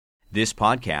This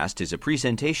podcast is a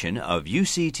presentation of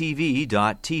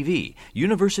UCTV.tv,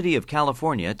 University of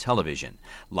California Television.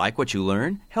 Like what you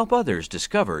learn? Help others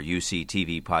discover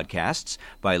UCTV podcasts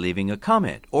by leaving a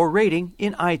comment or rating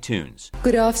in iTunes.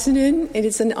 Good afternoon. It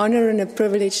is an honor and a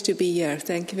privilege to be here.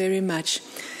 Thank you very much.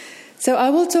 So I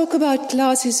will talk about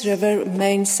Glacis River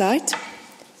main site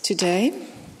today.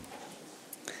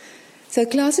 So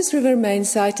Glacis River main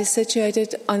site is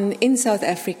situated in South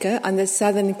Africa on the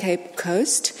southern Cape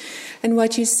Coast. And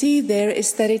what you see there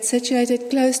is that it's situated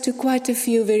close to quite a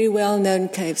few very well-known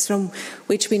caves from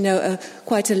which we know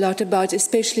quite a lot about,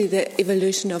 especially the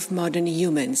evolution of modern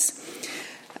humans.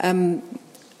 On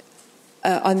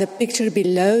the picture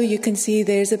below, you can see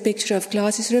there's a picture of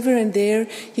Glacis River, and there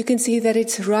you can see that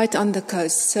it's right on the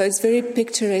coast. So it's very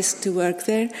picturesque to work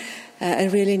there. A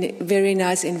really very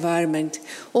nice environment.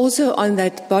 Also on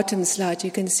that bottom slide,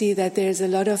 you can see that there's a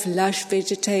lot of lush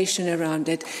vegetation around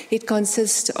it. It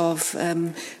consists of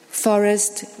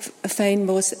forest, fane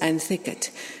moss, and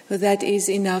thicket. So that is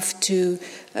enough to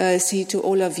see to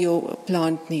all of your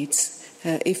plant needs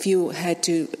if you had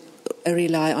to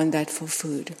rely on that for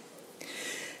food.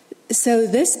 So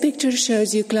this picture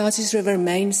shows you Glacis River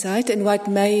main site, and what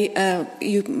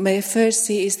you may first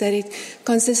see is that it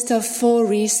consists of 4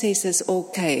 recesses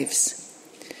or caves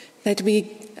that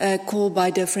we call by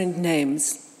different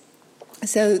names.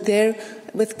 So there,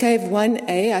 with cave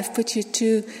 1A, I've put you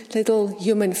 2 little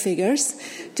human figures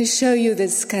to show you the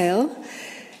scale.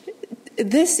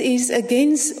 This is,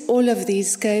 against all of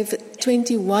these caves,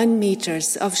 21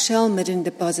 meters of shell-midden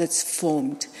deposits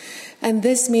formed. And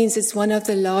this means it's one of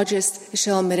the largest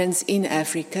shell middens in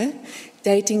Africa,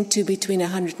 dating to between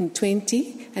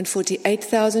 120 and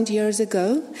 48,000 years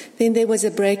ago. Then there was a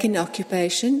break in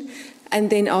occupation, and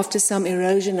then after some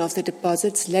erosion of the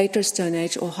deposits, later Stone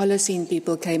Age or Holocene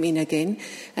people came in again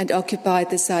and occupied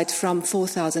the site from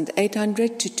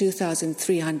 4,800 to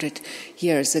 2,300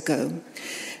 years ago.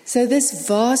 So this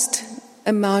vast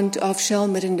amount of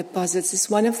shell-midden deposits is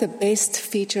one of the best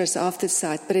features of the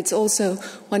site, but it's also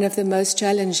one of the most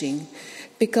challenging,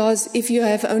 because if you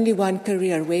have only one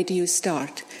career, where do you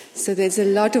start? So there's a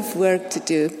lot of work to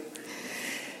do.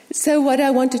 So what I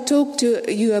want to talk to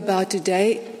you about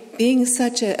today, being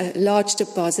such a large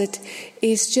deposit,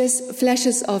 is just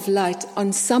flashes of light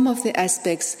on some of the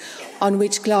aspects on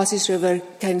which Glacis River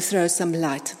can throw some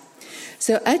light.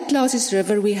 So at Glacis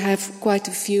River, we have quite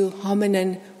a few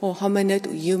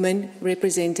hominid human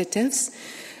representatives.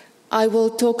 I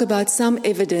will talk about some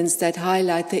evidence that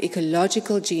highlight the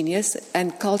ecological genius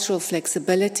and cultural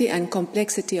flexibility and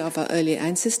complexity of our early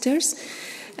ancestors.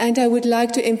 And I would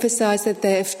like to emphasize that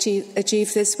they have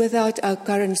achieved this without our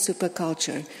current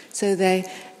superculture. So they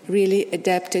really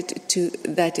adapted to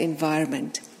that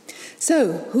environment.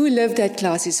 So who lived at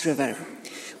Glacis River?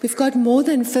 We've got more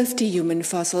than 50 human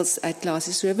fossils at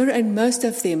Glacis River, and most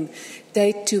of them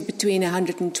date to between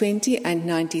 120 and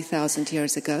 90,000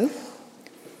 years ago.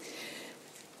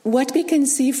 What we can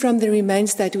see from the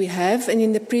remains that we have, and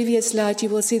in the previous slide you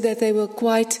will see that they were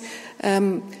quite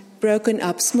broken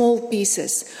up, small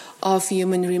pieces of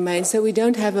human remains. So we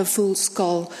don't have a full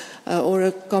skull or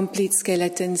a complete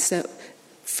skeleton, so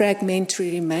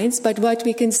fragmentary remains, but what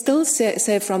we can still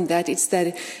say from that is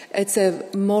that it's a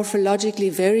morphologically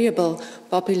variable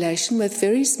population with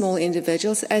very small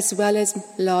individuals as well as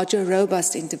larger,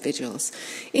 robust individuals.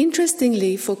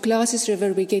 Interestingly, for Glacis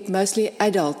River, we get mostly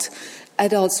adults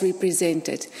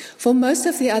represented. For most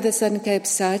of the other Southern Cape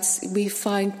sites, we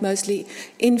find mostly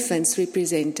infants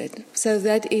represented. So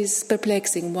that is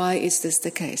perplexing. Why is this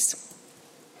the case?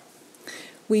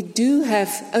 We do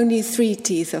have only 3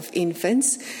 teeth of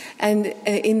infants, and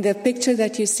in the picture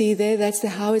that you see there, that's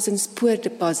the Hausen-Spoor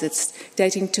deposits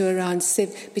dating to around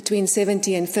between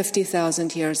 70 and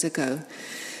 50,000 years ago.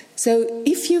 So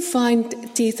if you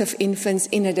find teeth of infants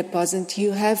in a deposit,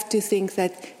 you have to think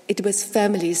that it was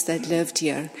families that lived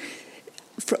here.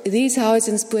 These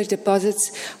Hausen-Spoor deposits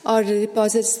are the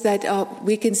deposits that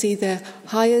we can see the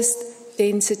highest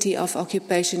density of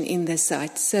occupation in the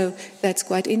site. So that's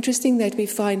quite interesting that we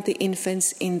find the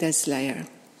infants in this layer.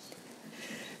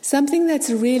 Something that's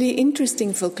really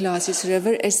interesting for Glacis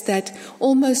River is that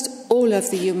almost all of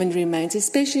the human remains,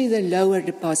 especially the lower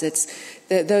deposits,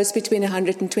 those between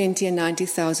 120 and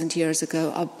 90,000 years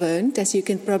ago, are burned, as you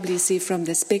can probably see from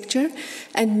this picture,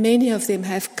 and many of them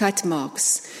have cut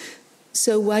marks.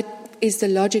 So what is the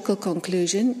logical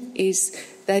conclusion is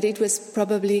that it was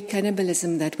probably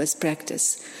cannibalism that was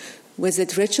practiced. Was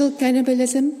it ritual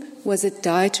cannibalism? Was it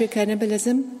dietary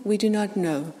cannibalism? We do not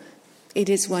know. It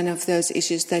is one of those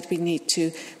issues that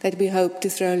we hope to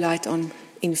throw light on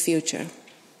in future.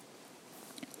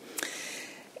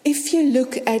 If you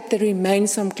look at the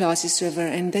remains from Glacis River,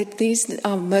 and that these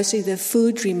are mostly the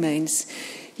food remains,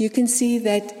 you can see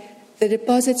that the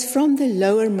deposits from the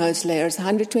lowermost layers,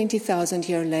 120,000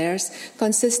 year layers,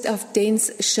 consist of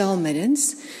dense shell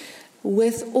middens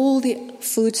with all the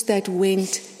foods that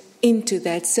went into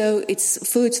that. So it's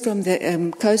foods from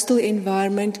the coastal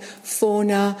environment,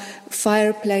 fauna,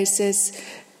 fireplaces,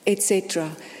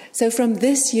 etc. So from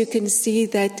this you can see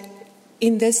that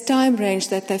in this time range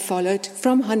that they followed,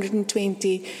 from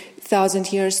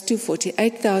 120,000 years to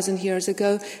 48,000 years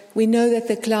ago, we know that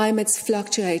the climates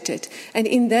fluctuated. And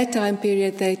in that time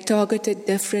period, they targeted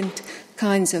different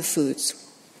kinds of foods.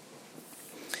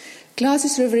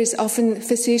 Glacis River is often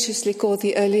facetiously called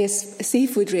the earliest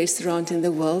seafood restaurant in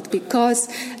the world because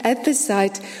at the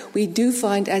site we do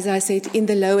find, as I said, in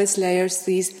the lowest layers,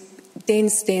 these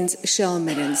dense shell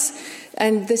middens.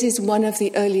 And this is one of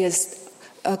the earliest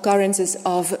occurrences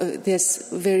of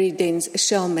this very dense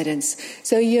shell middens.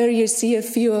 So here you see a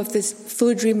few of the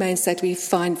food remains that we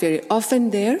find very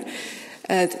often there.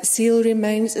 Seal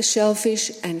remains, shellfish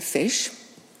and fish.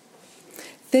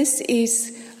 This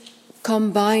is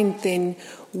combined then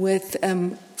with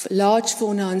large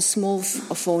fauna and small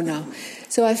fauna.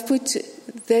 So I've put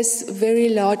this very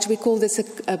large, we call this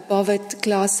a bovet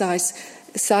class size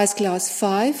class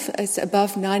 5, it's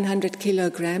above 900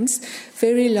 kilograms,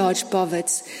 very large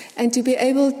bovets. And to be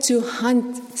able to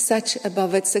hunt such a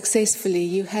bovet successfully,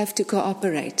 you have to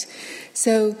cooperate.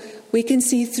 So we can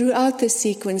see throughout the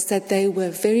sequence that they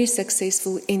were very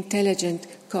successful, intelligent,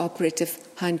 cooperative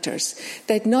hunters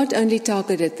that not only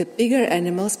targeted the bigger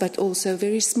animals, but also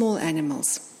very small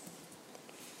animals.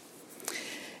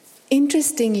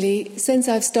 Interestingly, since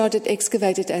I've started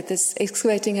excavating at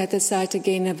the site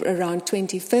again around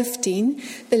 2015,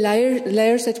 the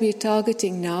layers that we're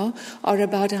targeting now are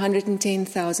about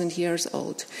 110,000 years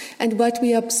old. And what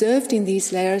we observed in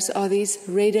these layers are these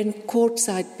reddened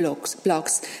quartzite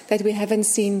blocks that we haven't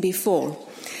seen before.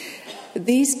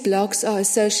 These blocks are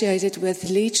associated with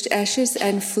leached ashes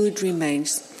and food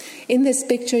remains. In this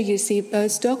picture, you see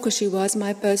postdoc, or she was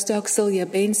my postdoc, Sylvia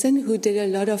Benson, who did a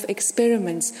lot of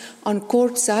experiments on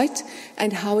quartzite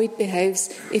and how it behaves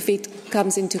if it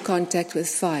comes into contact with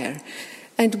fire.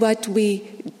 And what we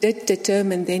did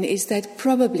determine then is that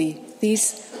probably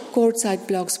these quartzite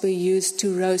blocks were used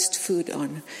to roast food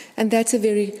on. And that's a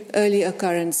very early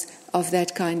occurrence of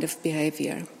that kind of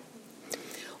behavior.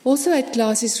 Also at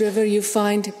Glacis River, you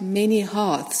find many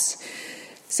hearths.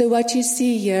 So what you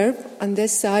see here on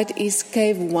this side is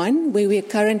Cave 1, where we are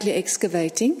currently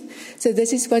excavating. So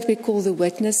this is what we call the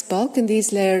witness bulk, and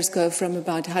these layers go from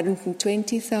about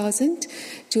 120,000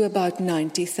 to about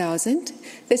 90,000.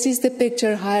 This is the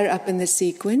picture higher up in the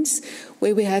sequence,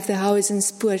 where we have the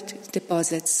Hauenspoort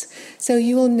deposits. So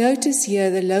you will notice here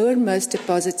the lowermost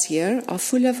deposits here are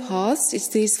full of hearths. It's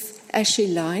these ashy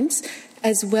lines,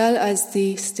 as well as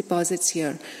these deposits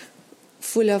here,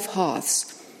 full of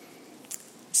hearths.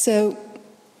 So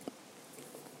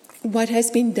what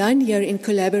has been done here in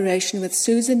collaboration with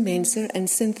Susan Menser and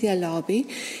Cynthia Larby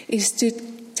is to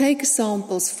take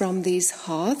samples from these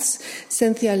hearths.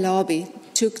 Cynthia Larby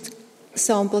took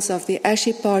samples of the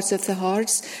ashy parts of the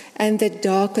hearths and the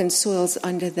darkened soils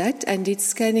under that and did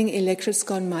scanning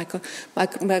electron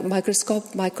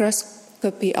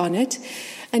microscopy on it.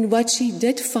 And what she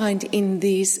did find in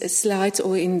these slides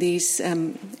or in these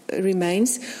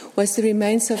remains was the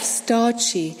remains of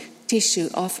starchy tissue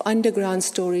of underground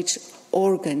storage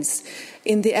organs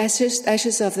in the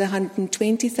ashes of the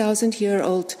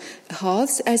 120,000-year-old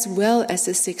hearths as well as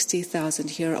the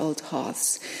 60,000-year-old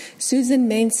hearths. Susan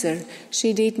Menser,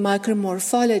 she did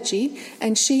micromorphology,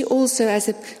 and she also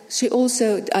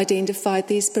identified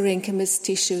these parenchymus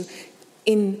tissue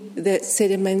in the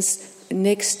sediments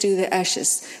next to the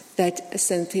ashes that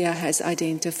Cynthia has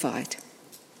identified.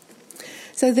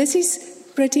 So this is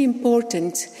pretty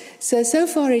important. So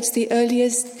far it's the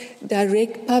earliest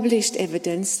direct published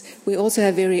evidence. We also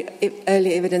have very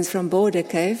early evidence from Border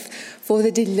Cave for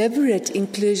the deliberate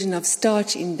inclusion of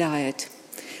starch in diet.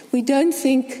 We don't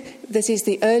think this is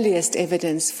the earliest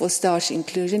evidence for starch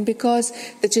inclusion because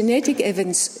the genetic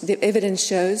evidence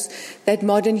shows that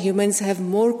modern humans have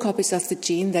more copies of the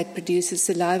gene that produces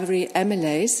salivary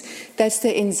amylase. That's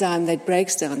the enzyme that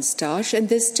breaks down starch, and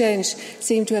this change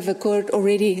seemed to have occurred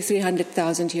already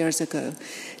 300,000 years ago.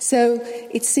 So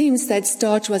it seems that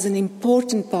starch was an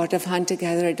important part of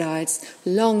hunter-gatherer diets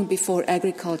long before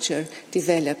agriculture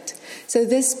developed. So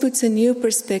this puts a new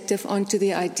perspective onto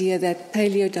the idea that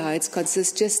paleo diets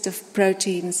consist just of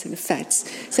proteins and fats.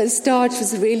 So starch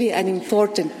was really an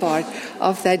important part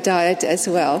of that diet as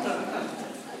well.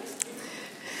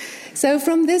 So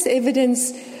from this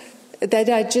evidence, that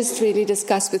I just really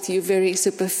discussed with you very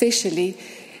superficially,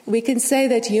 we can say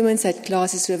that humans at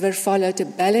Glasses River followed a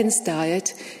balanced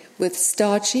diet with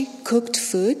starchy, cooked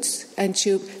foods and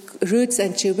roots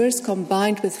and tubers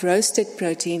combined with roasted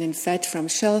protein and fat from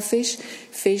shellfish,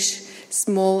 fish,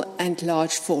 small and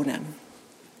large fauna.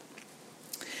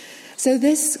 So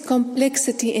this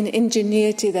complexity and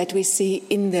ingenuity that we see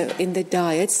in the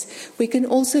diets, we can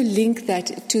also link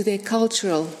that to their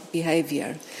cultural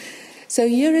behavior. So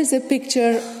here is a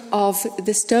picture of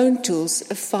the stone tools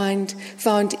found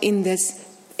throughout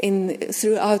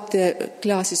the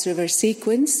Glasses River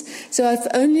sequence. So I've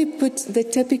only put the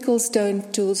typical stone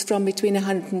tools from between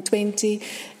 120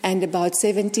 and about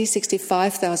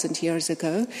 65,000 years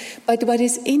ago. But what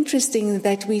is interesting is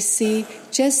that we see,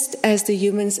 just as the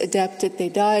humans adapted their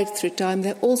diet through time,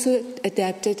 they also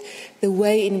adapted the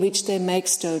way in which they made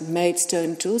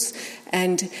stone tools.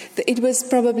 And it was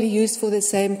probably used for the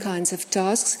same kinds of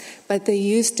tasks, but they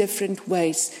used different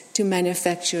ways to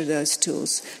manufacture those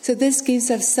tools. So this gives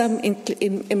us some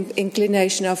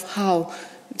inclination of how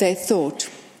they thought.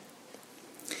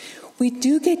 We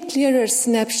do get clearer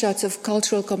snapshots of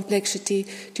cultural complexity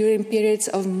during periods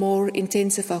of more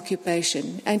intensive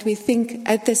occupation. And we think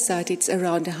at the site it's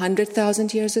around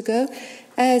 100,000 years ago,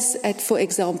 as at, for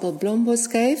example, Blombos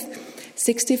Cave,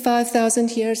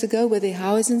 65,000 years ago with the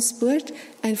Hauenspoort,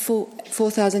 and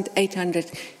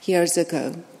 4,800 years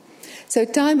ago. So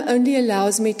time only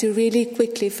allows me to really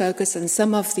quickly focus on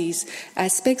some of these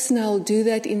aspects, and I'll do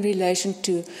that in relation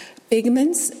to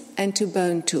pigments and to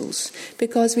bone tools,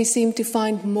 because we seem to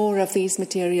find more of these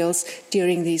materials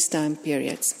during these time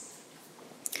periods.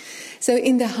 So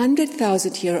in the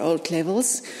 100,000-year-old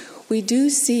levels, we do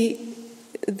see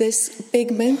this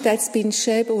pigment that's been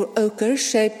shaped, or ochre,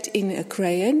 shaped in a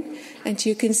crayon, and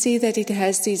you can see that it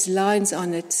has these lines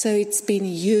on it, so it's been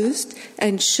used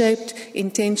and shaped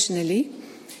intentionally.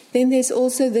 Then there's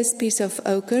also this piece of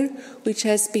ochre which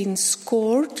has been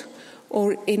scored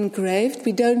or engraved.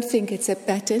 We don't think it's a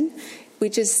pattern. We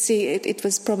just see it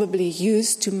was probably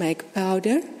used to make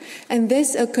powder. And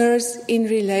this occurs in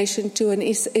relation to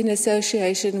in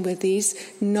association with these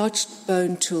notched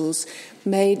bone tools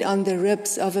made on the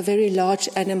ribs of a very large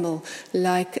animal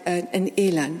like an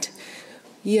eland.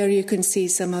 Here you can see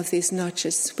some of these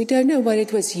notches. We don't know what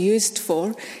it was used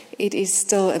for. It is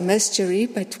still a mystery,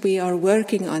 but we are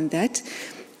working on that.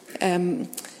 And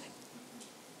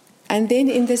then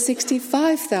in the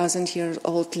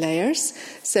 65,000-year-old layers,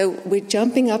 so we're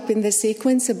jumping up in the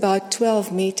sequence about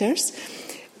 12 meters,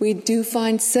 we do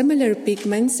find similar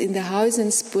pigments in the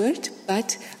Hauenspoort,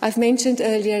 but I've mentioned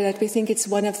earlier that we think it's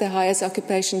one of the highest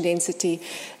occupation density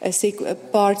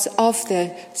parts of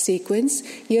the sequence.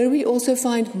 Here we also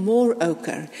find more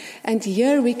ochre, and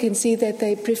here we can see that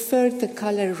they preferred the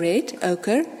color red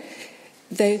ochre.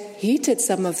 They heated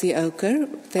some of the ochre.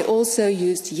 They also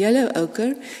used yellow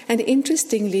ochre. And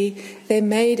interestingly, they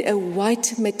made a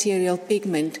white material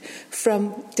pigment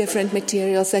from different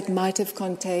materials that might have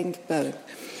contained bone.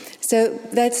 So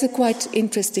that's a quite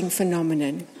interesting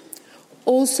phenomenon.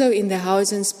 Also in the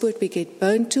Hauenspoort, we get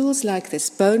bone tools like this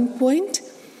bone point.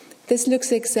 This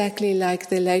looks exactly like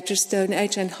the later Stone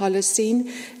Age and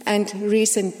Holocene and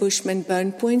recent Bushman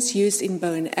bone points used in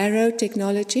bow and arrow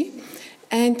technology,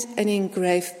 and an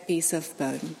engraved piece of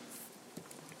bone.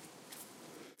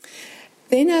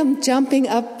 Then I'm jumping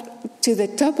up to the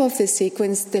top of the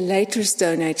sequence, the later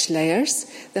Stone Age layers,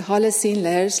 the Holocene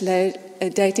layers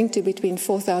dating to between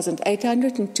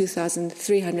 4,800 and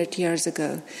 2,300 years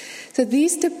ago. So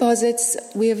these deposits,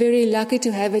 we are very lucky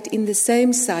to have it in the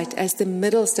same site as the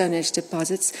Middle Stone Age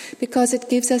deposits, because it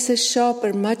gives us a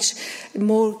sharper, much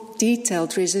more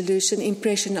detailed resolution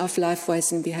impression of life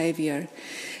ways and behavior.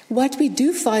 What we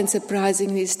do find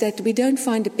surprising is that we don't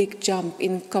find a big jump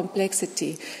in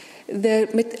complexity. The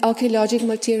archaeological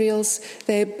materials,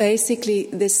 they're basically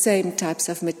the same types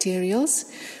of materials,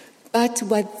 but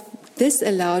what this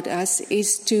allowed us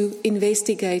is to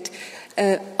investigate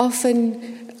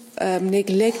often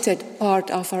neglected part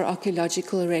of our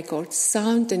archaeological records,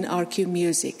 sound and archaeo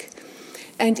music.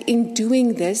 And in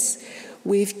doing this,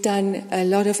 we've done a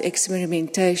lot of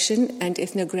experimentation and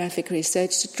ethnographic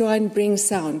research to try and bring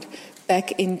sound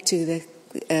back into the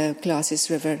Glasses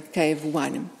River Cave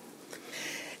 1.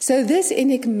 So this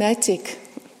enigmatic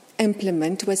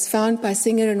implement was found by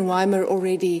Singer and Weimer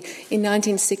already in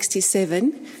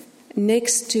 1967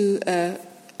 next to a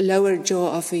lower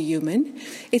jaw of a human.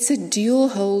 It's a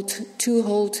dual-hold,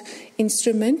 two-hold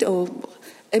instrument or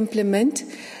implement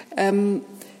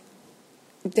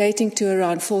dating to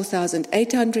around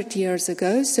 4,800 years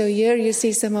ago. So here you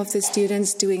see some of the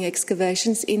students doing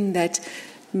excavations in that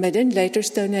midden, later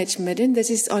Stone Age midden. This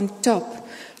is on top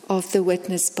of the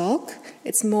witness bulk.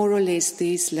 It's more or less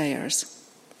these layers.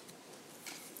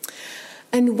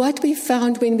 And what we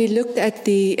found when we looked at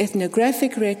the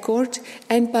ethnographic record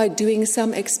and by doing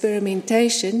some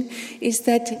experimentation is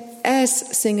that,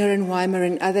 as Singer and Weimer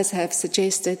and others have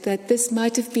suggested, that this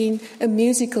might have been a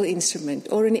musical instrument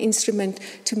or an instrument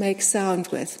to make sound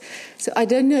with. So I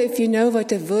don't know if you know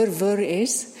what a vur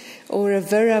is or a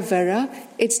vera.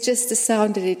 It's just the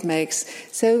sound that it makes.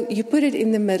 So you put it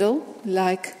in the middle,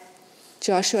 like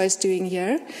Joshua is doing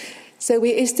here. So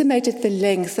we estimated the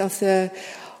length of the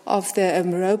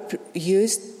rope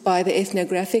used by the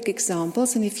ethnographic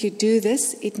examples, and if you do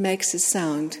this, it makes a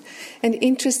sound. And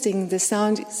interesting, the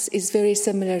sound is very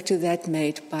similar to that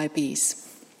made by bees.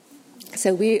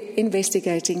 So we're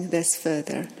investigating this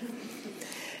further.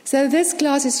 So this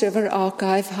Glasses River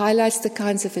archive highlights the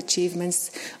kinds of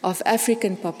achievements of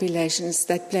African populations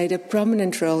that played a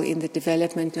prominent role in the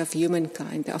development of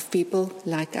humankind, of people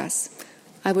like us.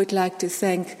 I would like to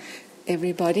thank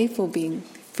everybody for being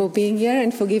here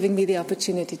and for giving me the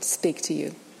opportunity to speak to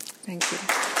you. Thank you.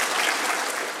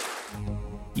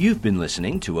 You've been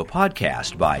listening to a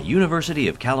podcast by University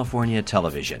of California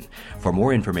Television. For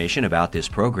more information about this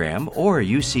program or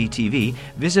UCTV,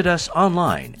 visit us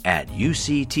online at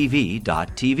uctv.tv.